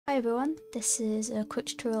Hi everyone, this is a quick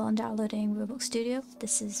tutorial on downloading Roblox Studio.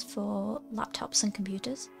 This is for laptops and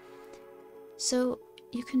computers. So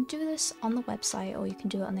you can do this on the website or you can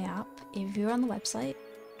do it on the app. If you're on the website,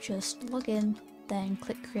 just log in, then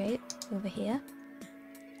click create over here.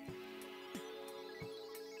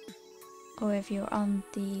 Or if you're on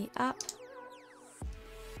the app,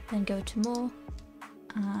 then go to more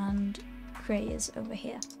and create is over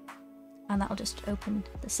here. And that'll just open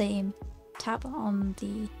the same tab on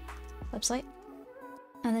the website.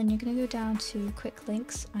 And then you're going to go down to quick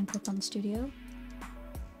links and click on Studio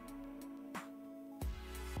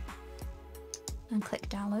and click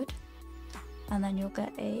download, and then you'll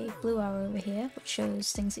get a blue arrow over here which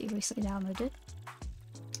shows things that you recently downloaded.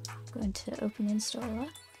 Go into open the installer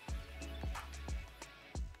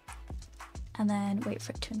and then wait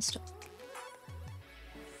for it to install.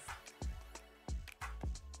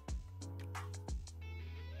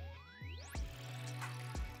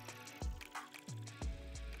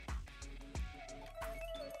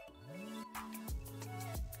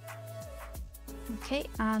 Okay,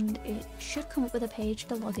 and it should come up with a page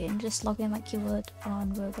to log in. Just log in like you would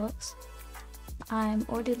on Roblox. I'm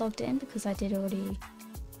already logged in because I did already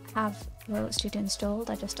have Roblox Studio installed.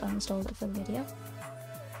 I just uninstalled it for the video.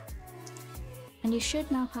 And you should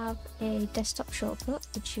now have a desktop shortcut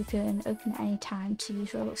which you can open at any time to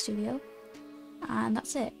use Roblox Studio. And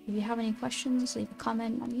that's it. If you have any questions, leave a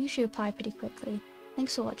comment. I usually reply pretty quickly.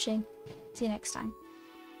 Thanks for watching. See you next time.